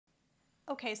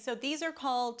Okay, so these are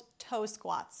called toe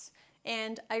squats.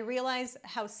 And I realize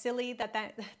how silly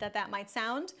that might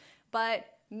sound, but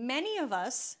many of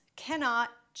us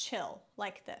cannot chill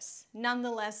like this,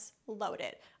 nonetheless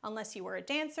loaded, unless you were a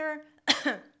dancer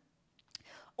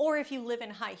or if you live in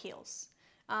high heels,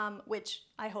 which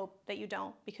I hope that you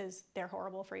don't because they're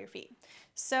horrible for your feet.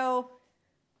 So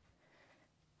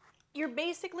you're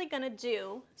basically gonna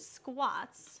do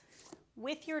squats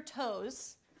with your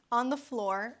toes on the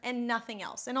floor and nothing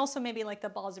else. And also maybe like the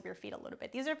balls of your feet a little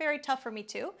bit. These are very tough for me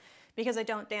too because I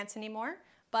don't dance anymore,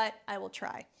 but I will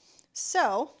try.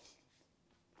 So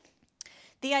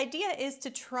the idea is to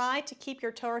try to keep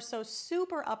your torso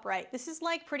super upright. This is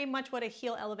like pretty much what a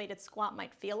heel elevated squat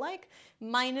might feel like,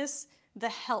 minus the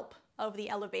help of the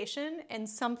elevation and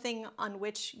something on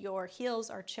which your heels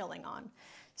are chilling on.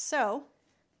 So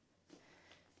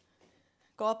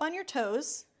go up on your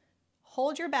toes,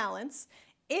 hold your balance.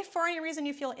 If for any reason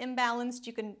you feel imbalanced,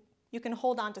 you can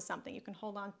hold on to something. You can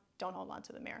hold on, don't hold on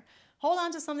to the mirror. Hold on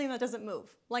to something that doesn't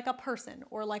move, like a person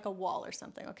or like a wall or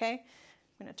something, okay?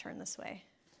 I'm gonna turn this way.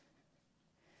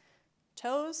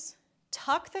 Toes,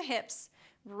 tuck the hips,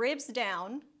 ribs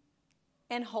down,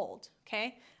 and hold,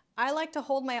 okay? I like to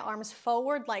hold my arms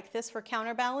forward like this for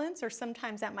counterbalance or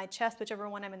sometimes at my chest, whichever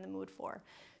one I'm in the mood for.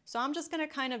 So I'm just gonna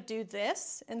kind of do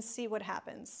this and see what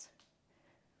happens.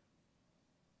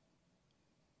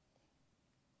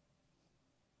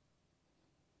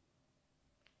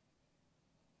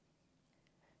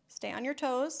 Stay on your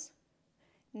toes,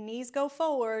 knees go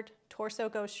forward, torso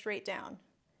goes straight down.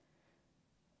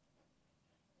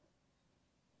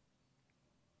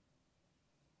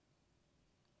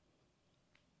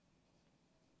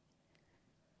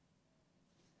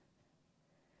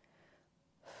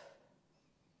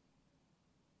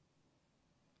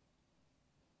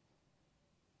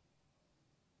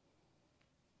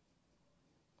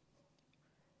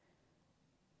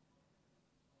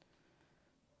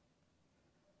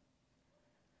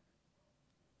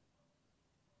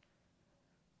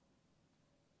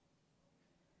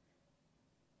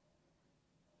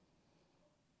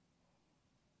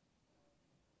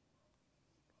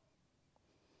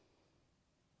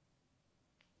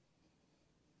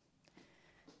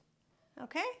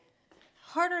 Okay,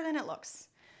 harder than it looks.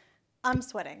 I'm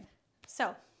sweating.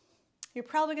 So you're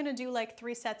probably gonna do like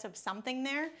 3 sets of something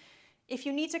there. If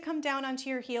you need to come down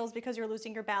onto your heels because you're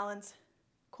losing your balance,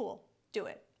 cool, do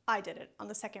it. I did it on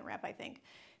the 2nd rep, I think.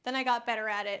 Then I got better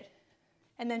at it,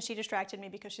 and then she distracted me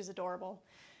because she's adorable.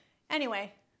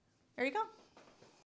 Anyway, there you go.